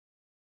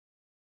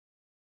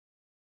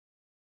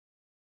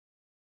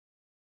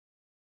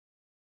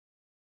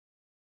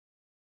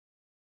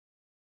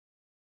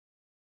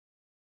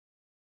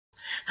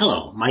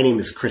Hello, my name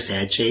is Chris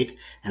Adshade,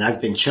 and I've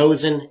been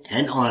chosen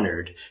and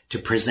honored to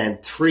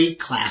present 3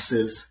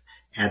 classes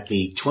at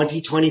the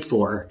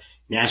 2024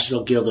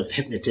 National Guild of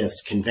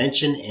Hypnotists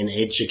Convention and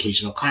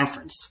Educational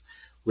Conference,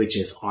 which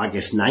is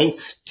August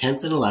 9th,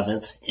 10th, and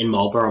 11th in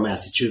Marlborough,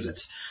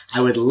 Massachusetts.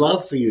 I would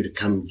love for you to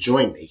come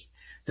join me.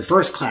 The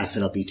first class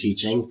that I'll be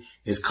teaching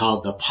is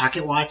called The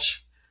Pocket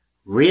Watch.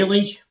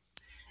 Really?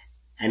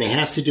 And it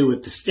has to do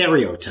with the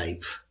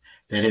stereotype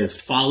that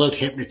has followed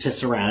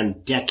hypnotists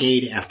around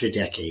decade after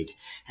decade,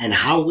 and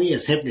how we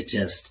as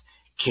hypnotists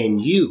can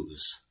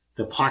use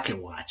the pocket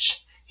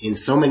watch in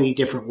so many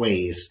different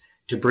ways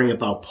to bring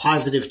about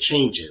positive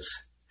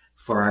changes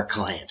for our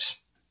client.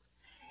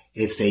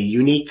 It's a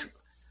unique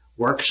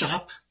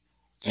workshop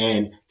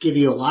and give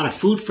you a lot of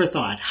food for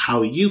thought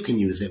how you can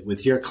use it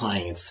with your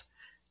clients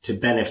to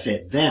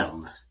benefit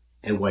them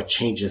and what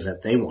changes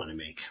that they want to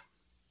make.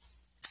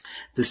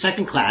 The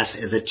second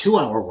class is a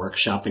 2-hour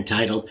workshop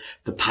entitled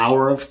The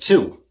Power of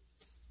Two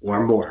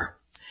or More.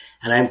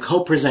 And I'm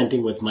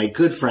co-presenting with my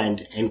good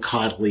friend and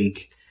colleague,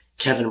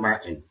 Kevin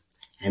Martin.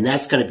 And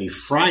that's going to be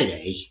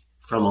Friday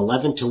from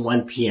 11 to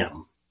 1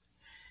 p.m.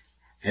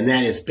 And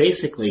that is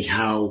basically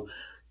how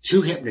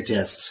 2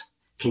 hypnotists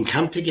can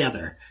come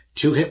together,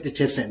 2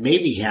 hypnotists that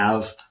maybe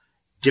have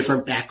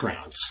different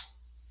backgrounds,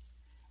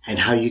 and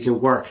how you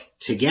can work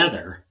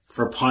together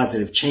for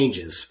positive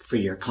changes for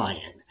your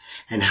client.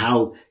 And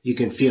how you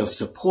can feel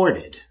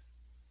supported,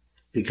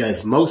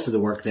 because most of the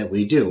work that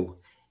we do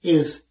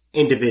is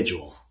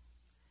individual,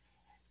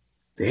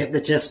 the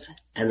hypnotist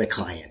and the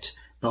client.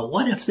 But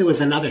what if there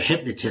was another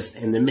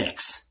hypnotist in the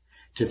mix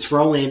to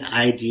throw in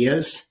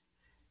ideas,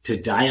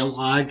 to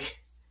dialogue,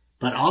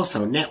 but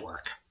also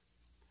network?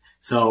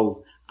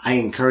 So I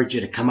encourage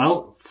you to come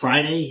out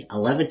Friday,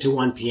 11 to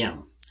 1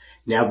 p.m.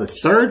 Now the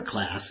third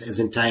class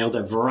is entitled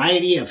A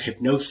Variety of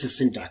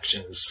Hypnosis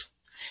Inductions,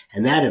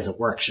 and that is a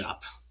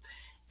workshop.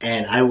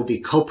 And I will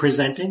be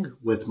co-presenting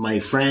with my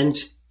friend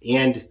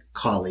and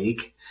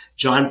colleague,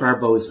 John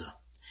Barboza.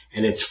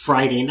 And it's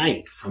Friday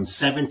night from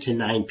 7 to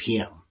 9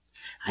 p.m.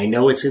 I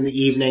know it's in the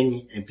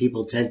evening and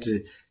people tend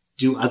to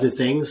do other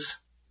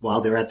things while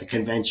they're at the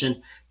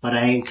convention, but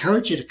I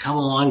encourage you to come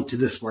along to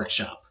this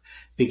workshop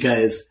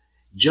because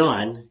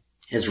John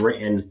has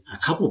written a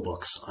couple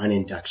books on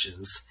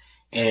inductions,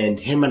 and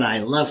him and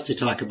I love to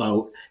talk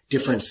about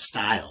different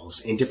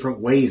styles and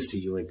different ways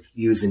to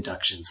use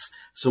inductions.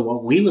 So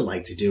what we would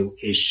like to do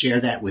is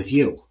share that with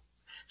you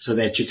so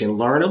that you can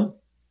learn them,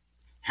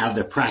 have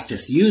the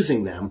practice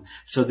using them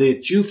so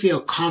that you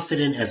feel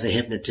confident as a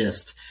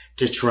hypnotist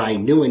to try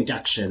new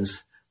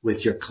inductions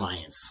with your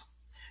clients.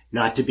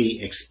 Not to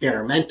be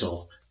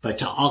experimental, but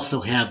to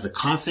also have the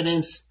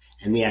confidence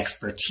and the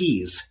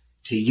expertise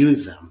to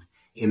use them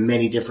in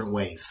many different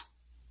ways.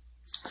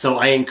 So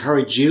I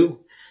encourage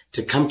you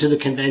to come to the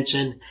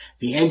convention.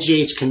 The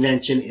NGH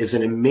Convention is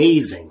an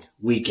amazing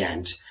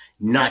weekend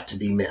not to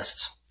be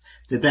missed.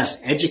 The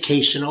best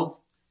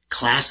educational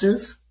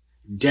classes,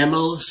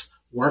 demos,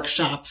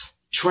 workshops,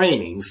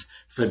 trainings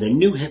for the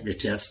new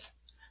hypnotist,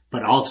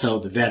 but also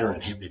the veteran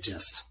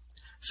hypnotist.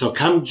 So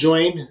come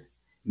join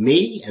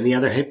me and the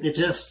other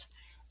hypnotists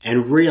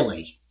and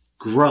really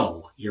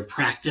grow your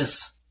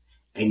practice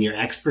and your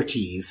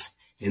expertise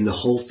in the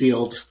whole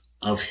field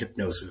of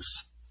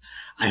hypnosis.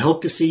 I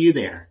hope to see you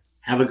there.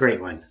 Have a great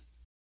one.